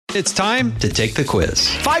It's time to take the quiz.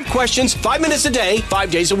 5 questions, 5 minutes a day,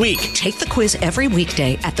 5 days a week. Take the quiz every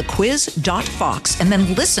weekday at thequiz.fox and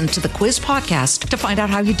then listen to the quiz podcast to find out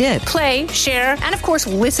how you did. Play, share, and of course,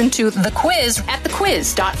 listen to the quiz at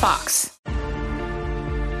thequiz.fox.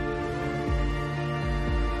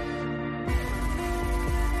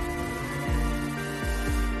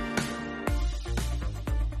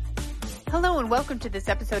 Hello and welcome to this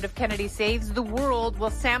episode of Kennedy Saves the World.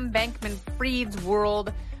 Well, Sam Bankman-Fried's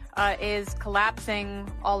world is collapsing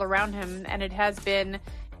all around him, and it has been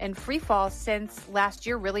in free fall since last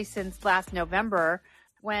year, really since last November,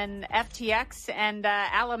 when FTX and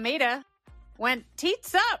Alameda went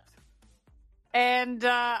teats up. And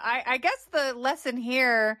I guess the lesson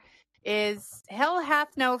here is hell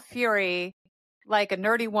hath no fury like a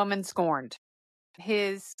nerdy woman scorned.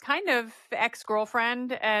 His kind of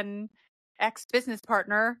ex-girlfriend and ex-business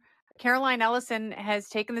partner, Caroline Ellison, has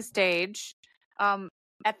taken the stage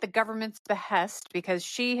at the government's behest because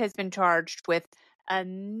she has been charged with a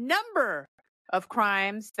number of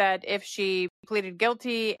crimes that if she pleaded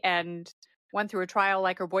guilty and went through a trial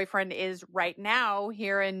like her boyfriend is right now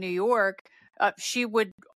here in New York, she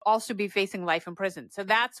would also be facing life in prison. So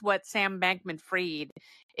that's what Sam Bankman-Fried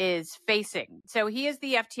is facing. So he is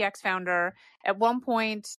the FTX founder. At one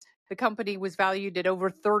point, the company was valued at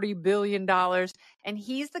over $30 billion. And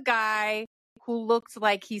he's the guy who looks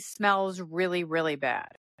like he smells really, really bad.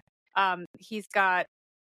 He's got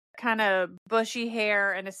kind of bushy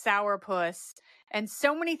hair and a sourpuss. And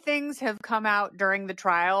so many things have come out during the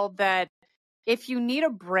trial that if you need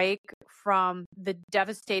a break from the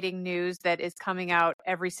devastating news that is coming out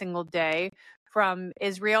every single day from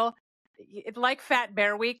Israel, like Fat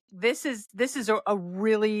Bear Week, this is a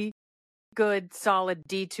really good, solid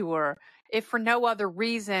detour, if for no other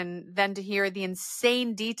reason than to hear the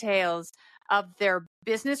insane details of their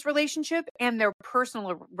business relationship and their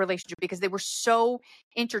personal relationship, because they were so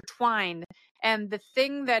intertwined. And the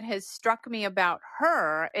thing that has struck me about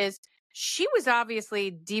her is she was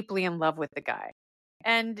obviously deeply in love with the guy.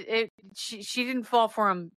 And she didn't fall for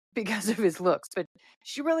him because of his looks, but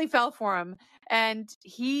she really fell for him. And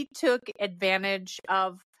he took advantage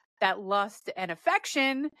of that lust and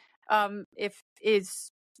affection, if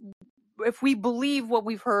we believe what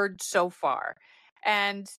we've heard so far.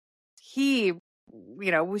 And he,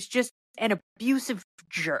 was just an abusive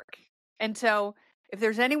jerk. And so if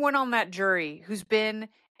there's anyone on that jury who's been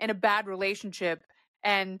in a bad relationship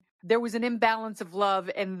and there was an imbalance of love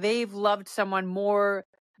and they've loved someone more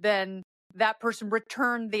than that person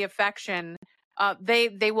returned the affection,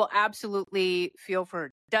 they will absolutely feel for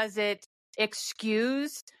her. Does it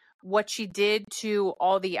excuse what she did to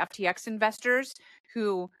all the FTX investors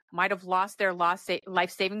who might have lost their life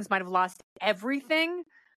savings, might have lost everything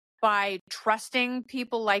by trusting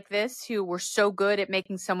people like this who were so good at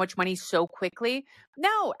making so much money so quickly?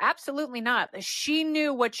 No, absolutely not. She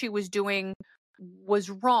knew what she was doing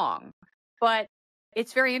was wrong. But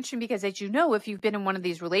it's very interesting because, as you know, if you've been in one of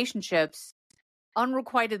these relationships,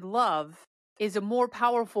 unrequited love is a more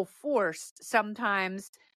powerful force sometimes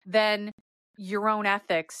than your own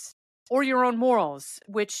ethics or your own morals,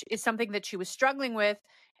 which is something that she was struggling with.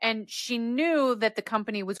 And she knew that the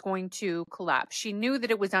company was going to collapse. She knew that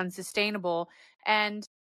it was unsustainable. And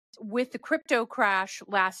with the crypto crash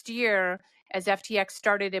last year, as FTX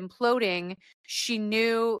started imploding, she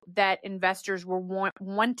knew that investors were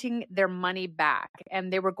wanting their money back,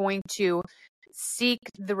 and they were going to seek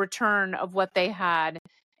the return of what they had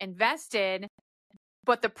invested.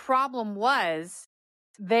 But the problem was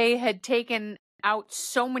they had taken out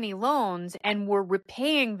so many loans and were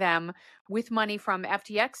repaying them with money from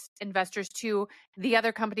FTX investors to the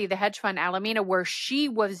other company, the hedge fund Alameda, where she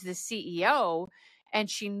was the CEO, and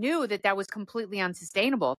she knew that that was completely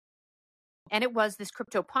unsustainable. And it was this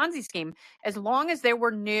crypto Ponzi scheme. As long as there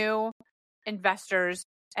were new investors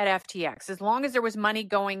at FTX, as long as there was money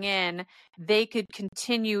going in, they could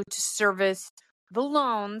continue to service the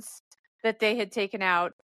loans that they had taken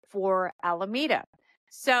out for Alameda.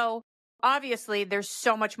 So obviously, there's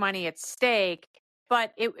so much money at stake,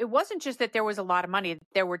 but it wasn't just that there was a lot of money.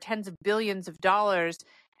 There were tens of billions of dollars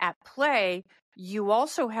at play. You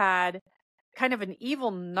also had kind of an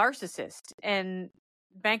evil narcissist in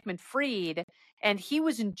Bankman-Fried, and he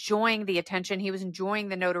was enjoying the attention. He was enjoying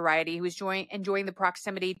the notoriety. He was enjoying the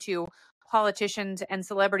proximity to politicians and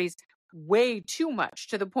celebrities way too much,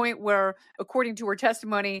 to the point where, according to her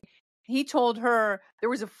testimony, he told her there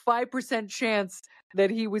was a 5% chance that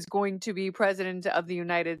he was going to be president of the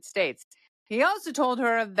United States. He also told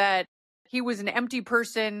her that he was an empty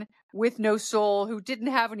person with no soul who didn't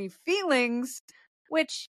have any feelings,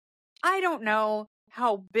 which I don't know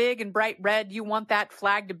how big and bright red you want that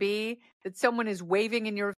flag to be that someone is waving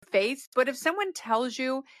in your face. But if someone tells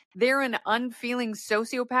you they're an unfeeling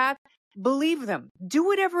sociopath, believe them. Do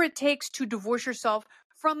whatever it takes to divorce yourself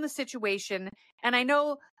from the situation. And I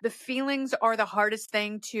know the feelings are the hardest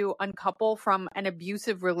thing to uncouple from an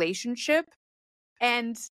abusive relationship.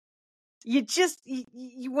 And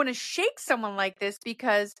you want to shake someone like this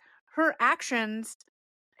because her actions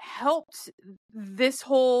helped this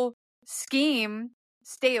whole scheme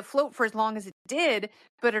stay afloat for as long as it did,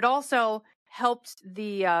 but it also helped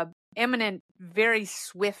the imminent, very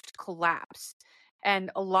swift collapse.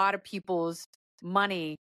 And a lot of people's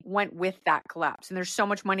money went with that collapse. And there's so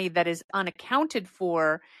much money that is unaccounted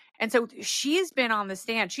for. And so she's been on the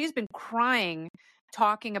stand. She's been crying,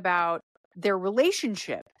 talking about their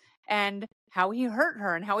relationship and how he hurt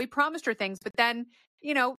her and how he promised her things. But then,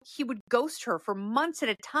 he would ghost her for months at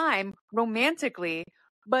a time romantically.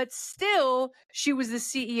 But still, she was the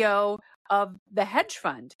CEO of the hedge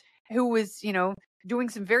fund who was, doing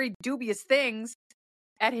some very dubious things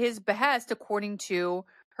at his behest, according to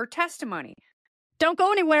her testimony. Don't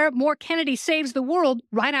go anywhere. More Kennedy Saves the World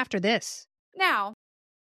right after this. Now,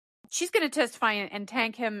 she's going to testify and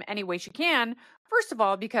tank him any way she can. First of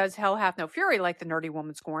all, because hell hath no fury, like the nerdy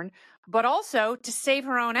woman scorned, but also to save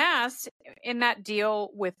her own ass in that deal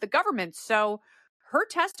with the government. So her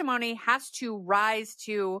testimony has to rise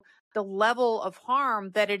to the level of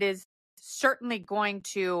harm that it is certainly going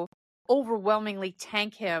to overwhelmingly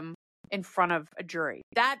tank him in front of a jury.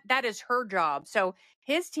 That is her job. So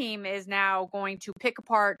his team is now going to pick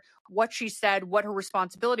apart what she said, what her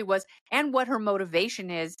responsibility was, and what her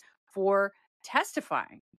motivation is for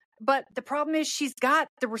testifying. But the problem is she's got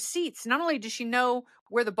the receipts. Not only does she know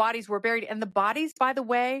where the bodies were buried, and the bodies, by the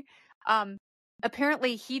way,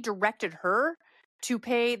 apparently he directed her to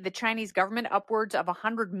pay the Chinese government upwards of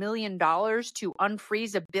 $100 million to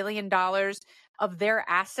unfreeze $1 billion of their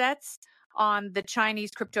assets on the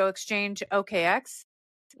Chinese crypto exchange OKX,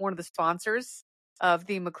 one of the sponsors of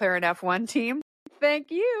the McLaren F1 team.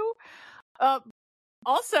 Thank you.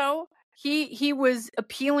 Also, he was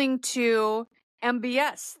appealing to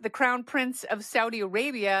MBS, the Crown Prince of Saudi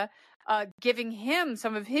Arabia, giving him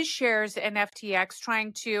some of his shares in FTX,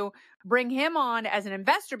 trying to bring him on as an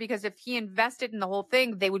investor, because if he invested in the whole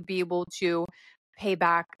thing, they would be able to pay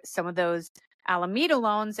back some of those Alameda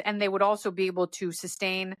loans, and they would also be able to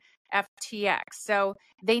sustain FTX. So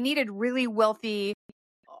they needed really wealthy,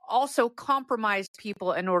 also compromised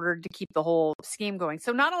people in order to keep the whole scheme going.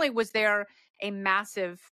 So not only was there a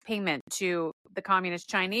massive payment to the communist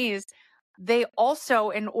Chinese, they also,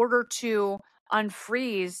 in order to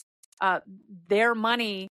unfreeze their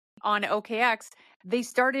money on OKX, they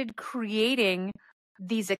started creating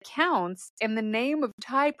these accounts in the name of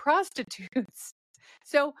Thai prostitutes.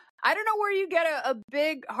 So I don't know where you get a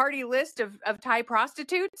big hearty list of Thai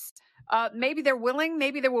prostitutes. Maybe they're willing.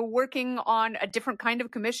 Maybe they were working on a different kind of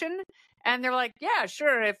commission. And they're like, yeah,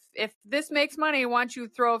 sure. If this makes money, why don't you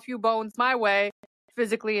throw a few bones my way,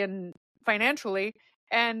 physically and financially?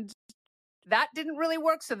 And that didn't really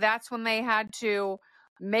work. So that's when they had to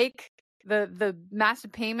make the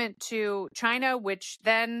massive payment to China, which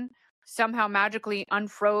then somehow magically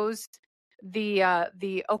unfroze the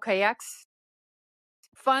OKX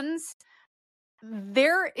funds.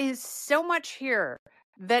 There is so much here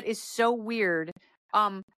that is so weird.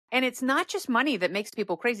 And it's not just money that makes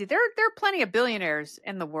people crazy. There are plenty of billionaires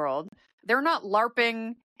in the world. They're not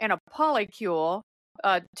LARPing in a polycule,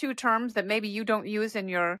 two terms that maybe you don't use in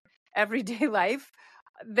your everyday life.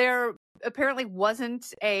 There apparently wasn't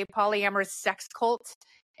a polyamorous sex cult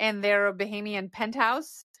in their Bahamian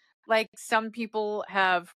penthouse, like some people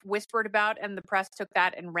have whispered about, and the press took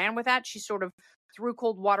that and ran with that. She sort of threw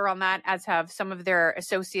cold water on that, as have some of their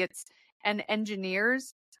associates and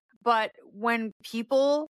engineers. But when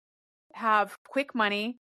people have quick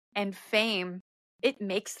money and fame, it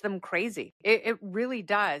makes them crazy. It really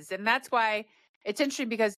does. And that's why it's interesting,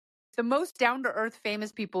 because the most down-to-earth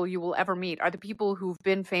famous people you will ever meet are the people who've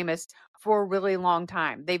been famous for a really long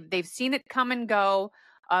time. They've seen it come and go.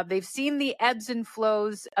 They've seen the ebbs and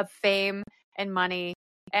flows of fame and money,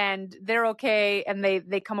 and they're okay, and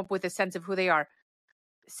they come up with a sense of who they are.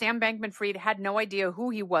 Sam Bankman-Fried had no idea who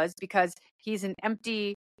he was, because he's an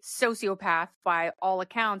empty sociopath by all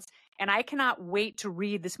accounts. And I cannot wait to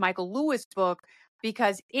read this Michael Lewis book,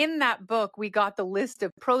 because in that book, we got the list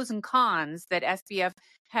of pros and cons that SBF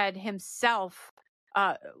had himself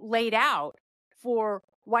laid out for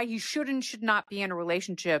why he should and should not be in a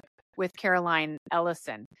relationship with Caroline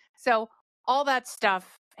Ellison. So all that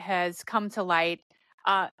stuff has come to light.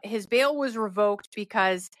 His bail was revoked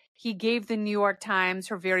because He gave the New York Times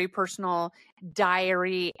her very personal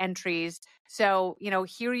diary entries. So,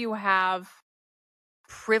 here you have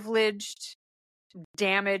privileged,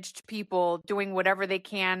 damaged people doing whatever they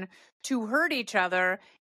can to hurt each other.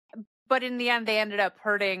 But in the end, they ended up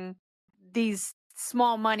hurting these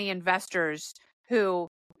small money investors who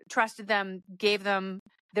trusted them, gave them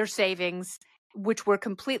their savings, which were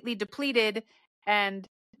completely depleted. And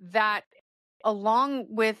that, along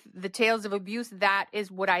with the tales of abuse, that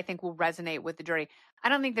is what I think will resonate with the jury. I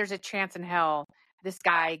don't think there's a chance in hell this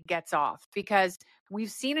guy gets off, because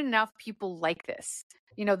we've seen enough people like this.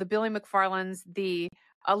 The Billy McFarlands, the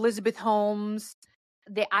Elizabeth Holmes,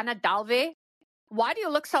 the Anna Dalve. Why do you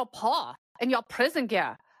look so poor in your prison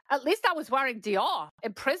gear? At least I was wearing Dior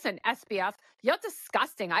in prison, SBF. You're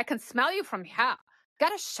disgusting. I can smell you from here.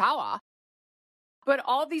 Get a shower. But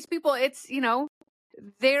all these people, it's,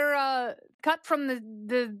 they're cut from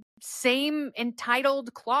the same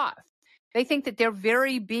entitled cloth. They think that their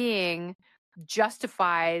very being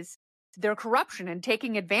justifies their corruption and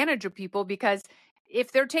taking advantage of people, because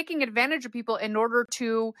if they're taking advantage of people in order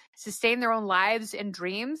to sustain their own lives and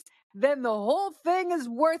dreams, then the whole thing is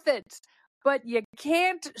worth it. But you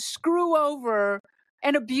can't screw over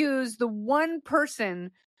and abuse the one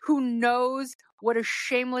person who knows what a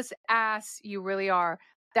shameless ass you really are.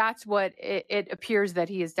 That's what it appears that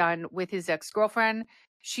he has done with his ex-girlfriend.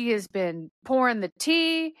 She has been pouring the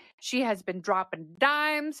tea. She has been dropping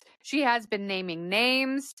dimes. She has been naming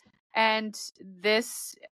names. And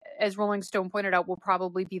this, as Rolling Stone pointed out, will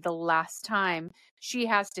probably be the last time she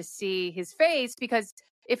has to see his face, because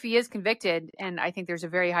if he is convicted, and I think there's a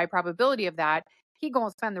very high probability of that, he's going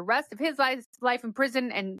to spend the rest of his life in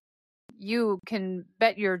prison, and you can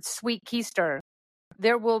bet your sweet keister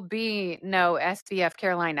there will be no SBF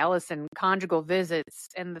Caroline Ellison conjugal visits,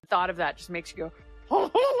 and the thought of that just makes you go,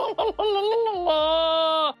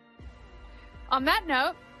 On that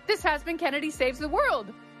note, this has been Kennedy Saves the World.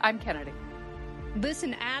 I'm Kennedy.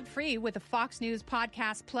 Listen ad-free with a Fox News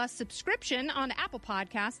Podcast Plus subscription on Apple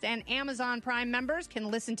Podcasts, and Amazon Prime members can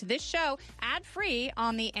listen to this show ad-free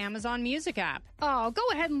on the Amazon Music app. Oh, go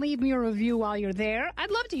ahead and leave me a review while you're there. I'd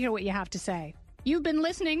love to hear what you have to say. You've been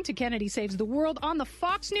listening to Kennedy Saves the World on the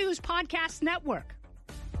Fox News Podcast Network.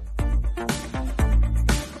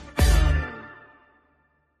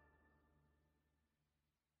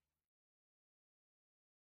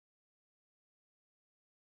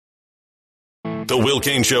 The Will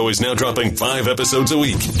Cain Show is now dropping 5 episodes a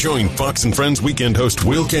week. Join Fox and Friends weekend host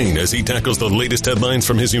Will Cain as he tackles the latest headlines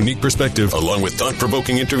from his unique perspective, along with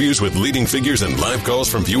thought-provoking interviews with leading figures and live calls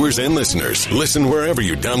from viewers and listeners. Listen wherever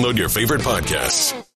you download your favorite podcasts.